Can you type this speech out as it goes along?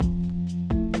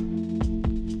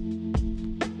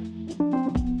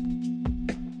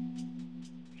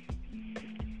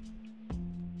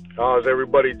How's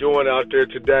everybody doing out there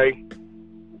today?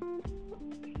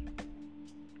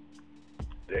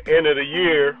 The end of the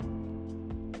year,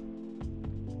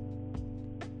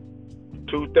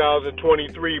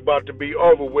 2023, about to be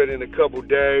over with in a couple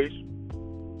days.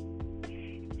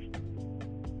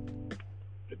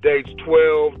 The date's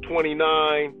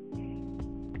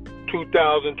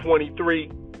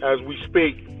 12/29/2023 as we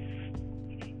speak.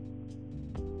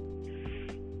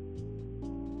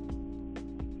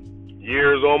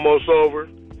 Year's almost over.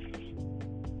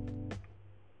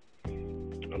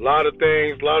 A lot of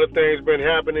things been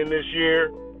happening this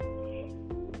year.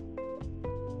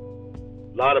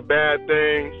 A lot of bad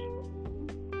things.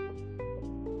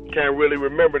 Can't really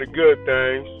remember the good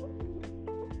things.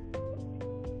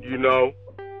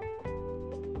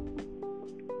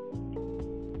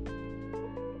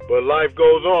 But life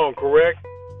goes on, correct?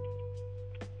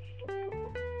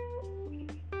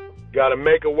 Gotta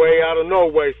make a way out of no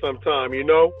way sometime,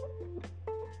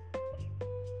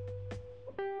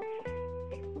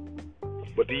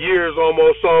 But the year's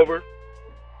almost over.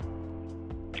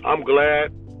 I'm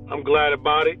glad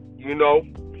about it,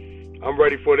 I'm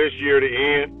ready for this year to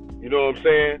end, you know what I'm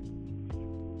saying?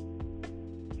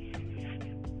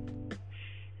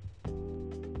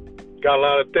 Got a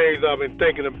lot of things I've been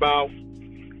thinking about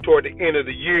toward the end of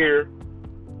the year,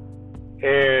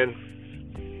 and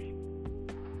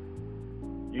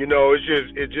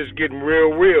it's just getting real,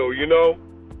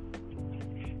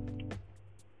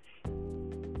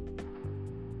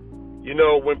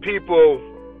 when people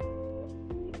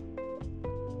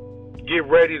get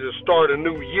ready to start a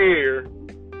new year,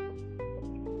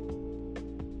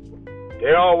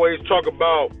 they always talk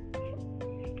about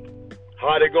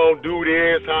how they gonna do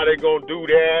this, how they gonna do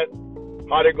that,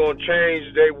 how they gonna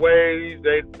change their ways.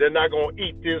 They're not gonna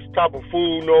eat this type of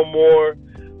food no more.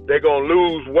 They're gonna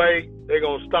lose weight. They're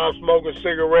gonna stop smoking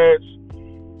cigarettes.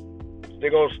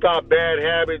 They're gonna stop bad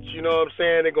habits, you know what I'm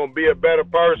saying? They're gonna be a better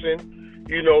person,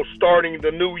 starting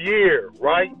the new year,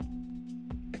 right?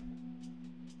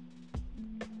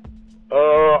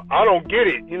 I don't get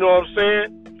it, you know what I'm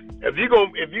saying? If you're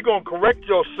gonna correct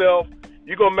yourself,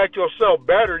 you're gonna make yourself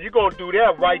better, you're gonna do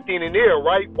that right then and there,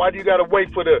 right? Why do you gotta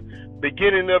wait for the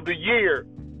beginning of the year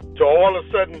to all of a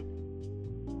sudden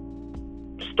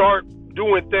start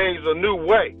doing things a new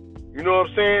way? You know what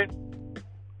I'm saying?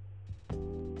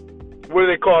 What do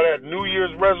they call that? New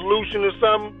Year's resolution or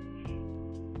something?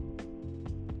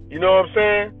 You know what I'm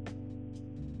saying?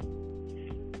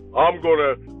 I'm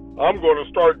gonna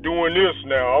start doing this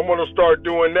now. I'm gonna start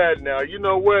doing that now. You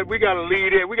know what? We gotta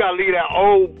leave it. We gotta leave that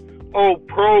old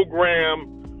program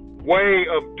way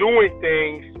of doing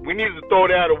things. We need to throw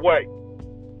that away,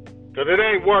 cause it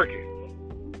ain't working.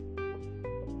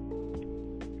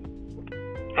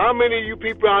 How many of you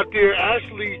people out there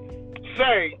actually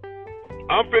say,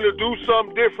 I'm finna do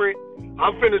something different,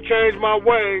 I'm finna change my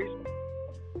ways,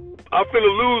 I'm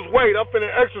finna lose weight, I'm finna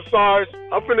exercise,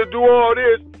 I'm finna do all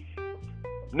this.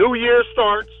 New Year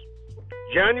starts,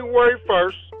 January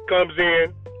 1st comes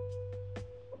in,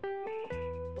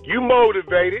 you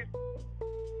motivated,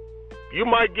 you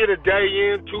might get a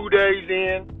day in, 2 days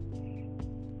in,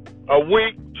 a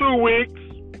week, 2 weeks,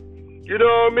 you know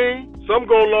what I mean? Some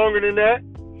go longer than that.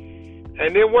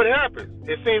 And then what happens?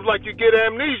 It seems like you get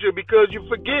amnesia because you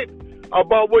forget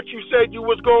about what you said you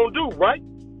was going to do, right?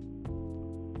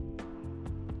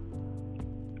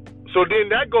 So then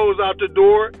that goes out the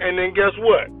door, and then guess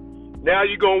what? Now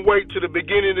you're going to wait to the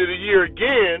beginning of the year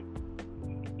again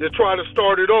to try to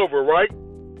start it over, right?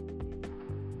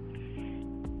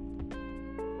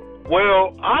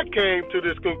 Well, I came to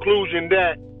this conclusion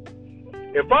that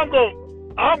if what I'm going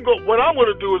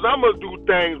to do is I'm going to do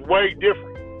things way different.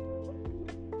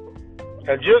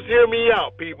 And just hear me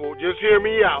out, people. Just hear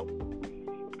me out.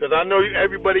 Because I know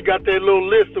everybody got their little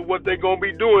list of what they're going to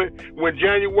be doing when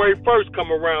January 1st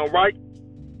come around, right?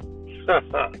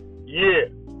 Yeah.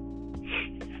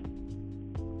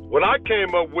 What I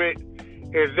came up with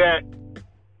is that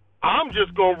I'm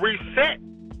just going to reset.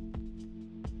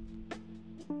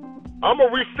 I'm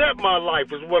going to reset my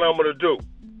life is what I'm going to do.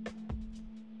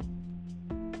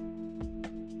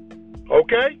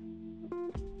 Okay?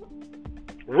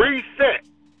 Reset.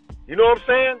 You know what I'm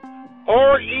saying?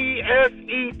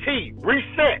 RESET.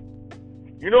 Reset.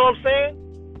 You know what I'm saying?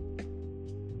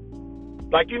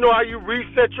 Like, you know how you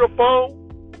reset your phone?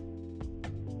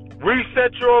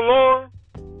 Reset your alarm?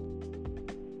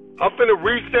 I'm finna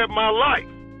reset my life.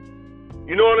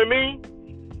 You know what I mean?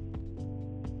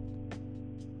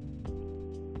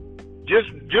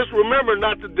 Just remember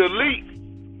not to delete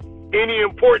any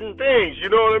important things. You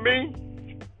know what I mean?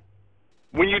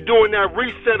 When you're doing that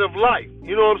reset of life.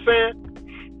 You know what I'm saying?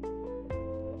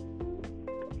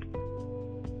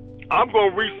 I'm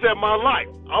gonna reset my life.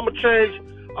 I'm gonna change.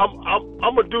 I'm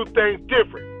gonna do things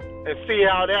different and see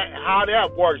how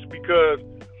that works, because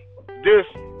this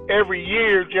every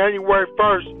year, January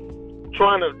 1st,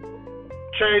 trying to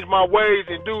change my ways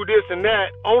and do this and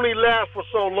that only lasts for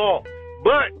so long.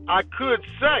 But I could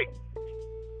say,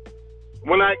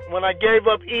 when I gave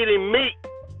up eating meat,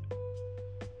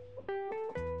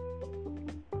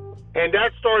 and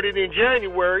that started in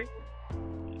January,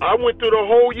 I went through the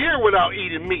whole year without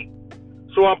eating meat.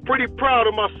 So I'm pretty proud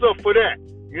of myself for that.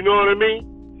 You know what I mean?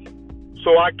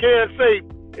 So I can say,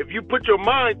 if you put your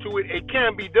mind to it, it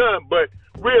can be done. But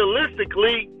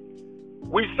realistically,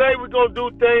 we say we're going to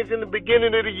do things in the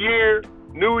beginning of the year,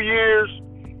 New Year's,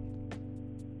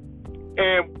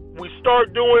 and we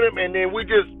start doing them, and then we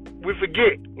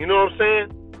forget. You know what I'm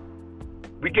saying?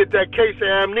 We get that case of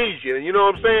amnesia. You know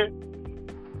what I'm saying?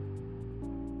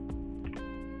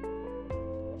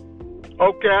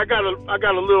 Okay, I got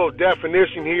a little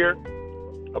definition here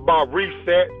about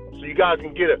reset, so you guys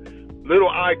can get a little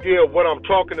idea of what I'm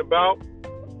talking about.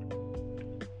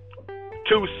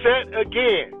 To set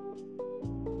again.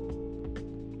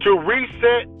 To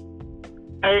reset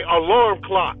an alarm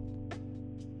clock.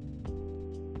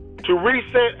 To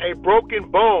reset a broken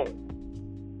bone.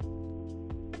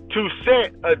 To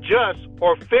set, adjust,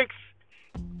 or fix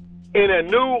in a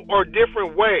new or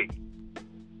different way.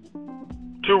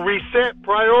 To reset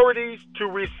priorities, to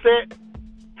reset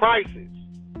prices.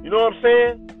 You know what I'm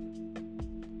saying?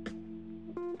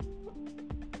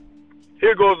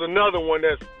 Here goes another one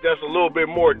that's a little bit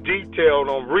more detailed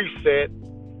on reset.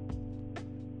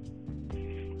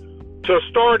 To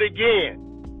start again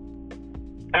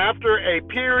after a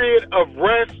period of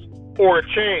rest or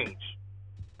change,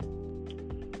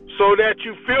 so that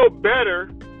you feel better,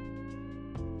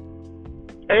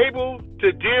 able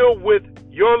to deal with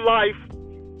your life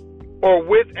or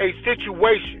with a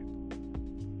situation.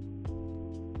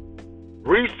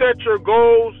 Reset your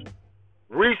goals,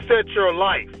 reset your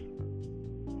life.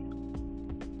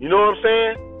 You know what I'm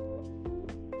saying?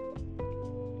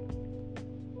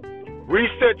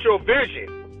 Reset your vision.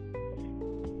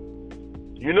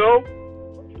 You know?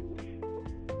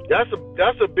 That's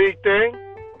a big thing.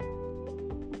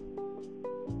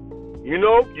 You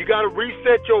know, you got to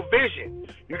reset your vision.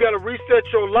 You got to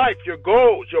reset your life, your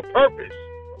goals, your purpose.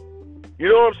 You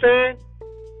know what I'm saying?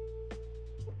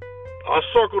 I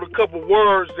circled a couple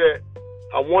words that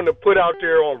I want to put out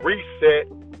there on reset.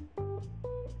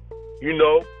 You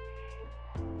know,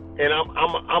 and I'm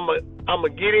gonna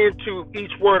get into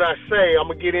each word I say. I'm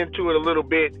gonna get into it a little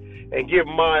bit and give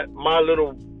my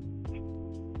little,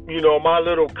 my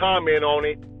little comment on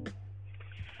it.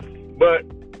 But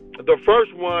the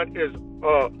first one is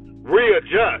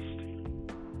readjust.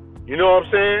 You know what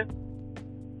I'm saying?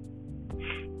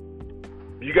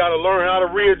 You got to learn how to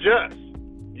readjust.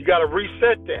 You got to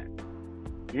reset that.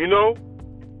 You know?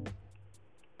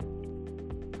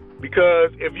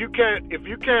 Because if you can't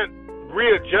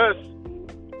readjust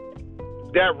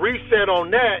that reset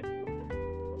on that,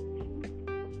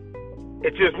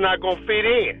 it's just not gonna fit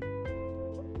in.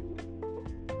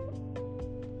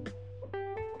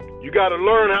 You got to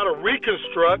learn how to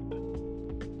reconstruct.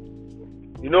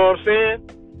 You know what I'm saying?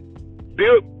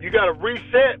 You got to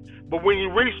reset, but when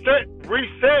you reset,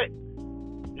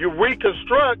 you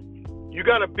reconstruct. You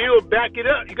got to back it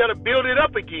up. You got to build it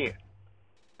up again.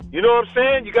 You know what I'm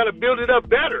saying? You got to build it up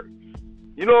better.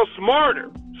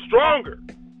 Smarter, stronger.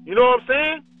 You know what I'm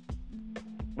saying?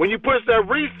 When you push that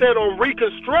reset on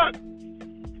reconstruct,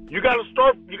 you got to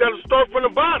start from the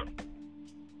bottom.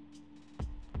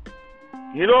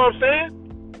 You know what I'm saying?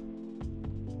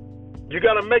 You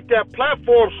got to make that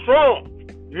platform strong.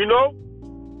 You know?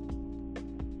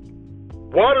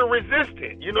 Water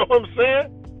resistant. You know what I'm saying?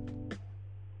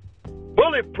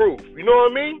 Bulletproof. You know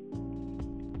what I mean?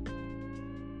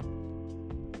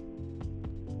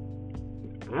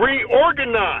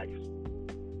 Reorganize.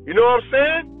 You know what I'm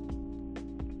saying?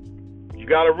 You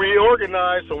got to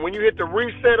reorganize. So when you hit the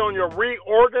reset on your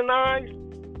reorganized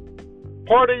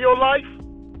part of your life,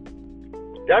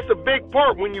 that's a big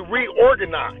part when you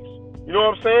reorganize. You know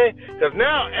what I'm saying? Because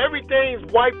now everything's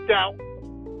wiped out.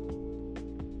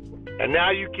 And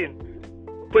now you can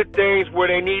put things where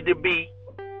they need to be,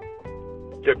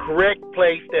 the correct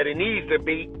place that it needs to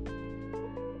be,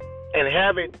 and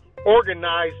have it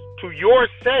organized to your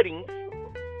settings,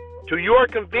 to your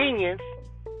convenience,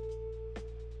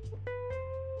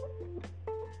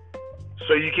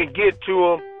 so you can get to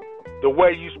them the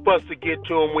way you're supposed to get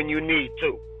to them when you need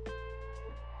to.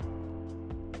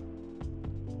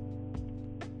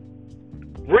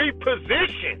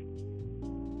 Reposition.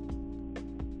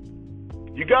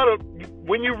 You gotta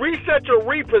when you reset your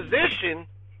reposition,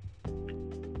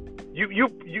 you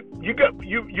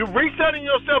resetting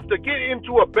yourself to get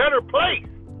into a better place.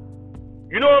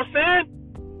 You know what I'm saying?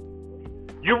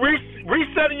 You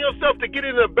resetting yourself to get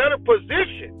in a better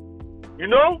position. You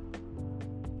know?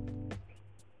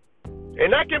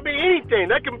 And that can be anything.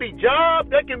 That can be job.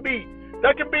 That can be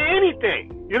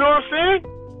anything. You know what I'm saying?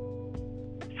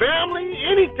 Family,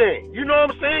 anything. You know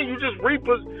what I'm saying? You just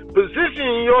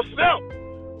repositioning yourself.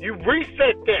 You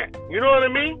reset that. You know what I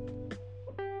mean?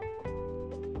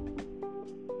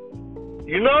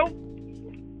 You know?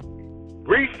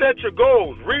 Reset your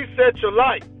goals. Reset your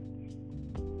life.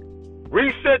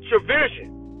 Reset your vision.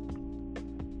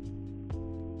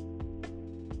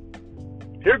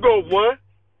 Here goes one.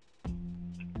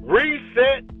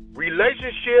 Reset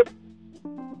relationship,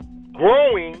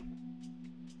 growing,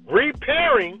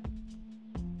 repairing,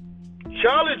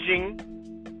 challenging,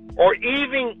 or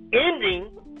even ending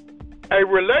a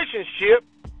relationship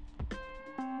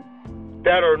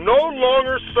that are no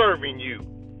longer serving you.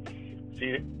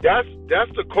 See, that's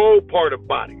the cold part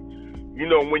about it. You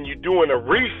know, when you're doing a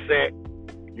reset,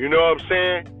 you know what I'm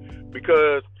saying?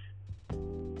 Because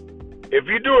if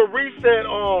you do a reset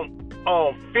on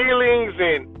feelings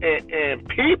and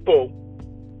people,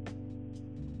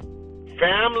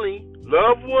 family,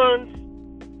 loved ones,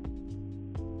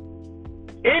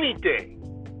 anything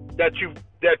that you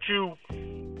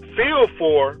feel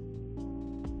for,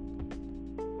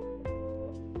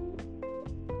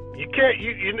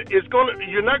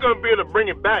 you're not gonna be able to bring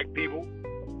it back, people.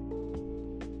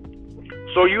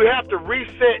 So you have to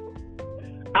reset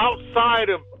outside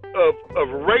of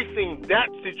erasing that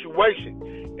situation.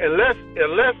 Unless,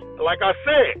 like I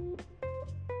said,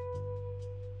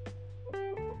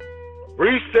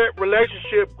 reset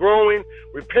relationship, growing,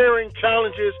 repairing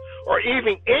challenges, or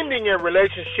even ending a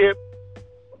relationship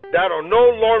that are no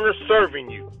longer serving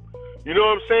you. You know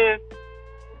what I'm saying?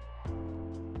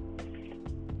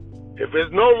 If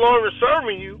it's no longer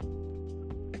serving you,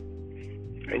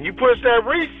 and you push that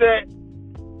reset,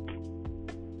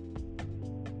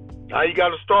 now you got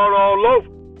to start all over.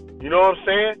 You know what I'm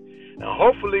saying? Now,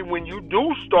 hopefully, when you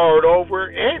do start over,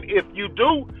 and if you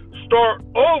do start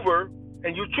over,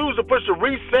 and you choose to push a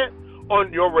reset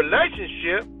on your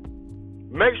relationship,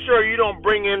 make sure you don't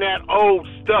bring in that old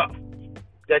stuff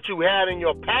that you had in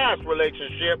your past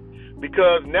relationship,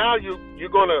 because now you're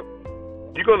gonna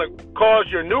cause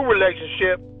your new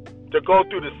relationship to go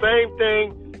through the same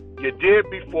thing you did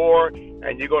before,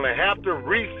 and you're gonna have to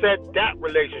reset that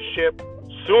relationship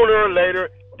sooner or later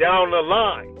down the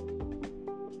line.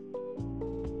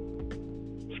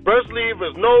 Especially if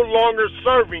it's no longer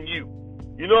serving you.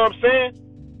 You know what I'm saying?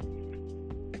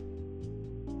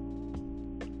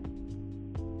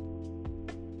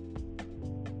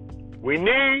 We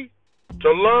need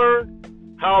to learn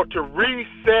how to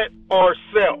reset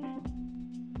ourselves.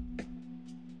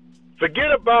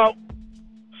 Forget about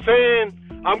saying,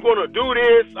 I'm going to do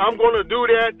this, I'm going to do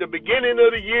that, the beginning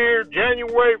of the year,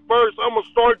 January 1st, I'm going to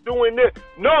start doing this.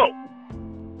 No.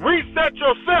 Reset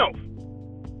yourself.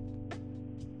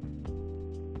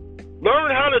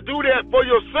 Learn how to do that for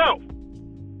yourself,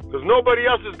 because nobody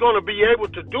else is going to be able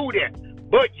to do that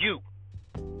but you.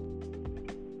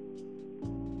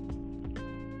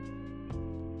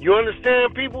 You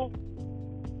understand, people?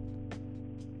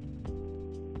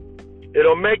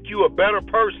 It'll make you a better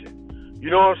person. You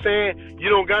know what I'm saying? You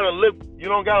don't gotta look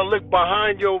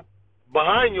behind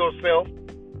yourself.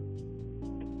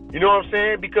 You know what I'm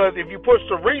saying? Because if you push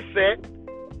the reset,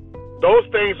 those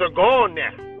things are gone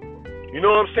now. You know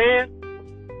what I'm saying?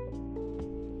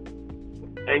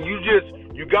 And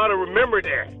you got to remember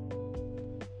that.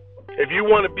 If you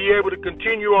want to be able to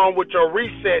continue on with your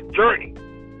reset journey.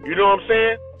 You know what I'm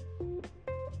saying?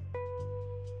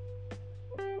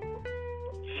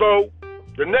 So,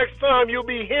 the next time you'll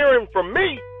be hearing from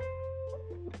me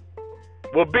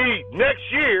will be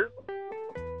next year.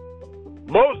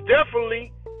 Most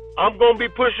definitely, I'm going to be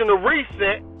pushing a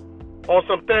reset on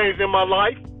some things in my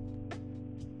life.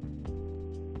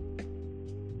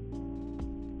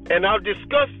 And I'll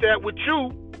discuss that with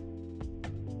you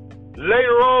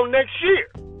later on next year.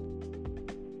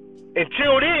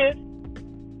 Until then,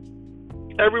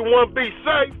 everyone be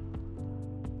safe.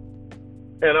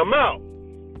 And I'm out.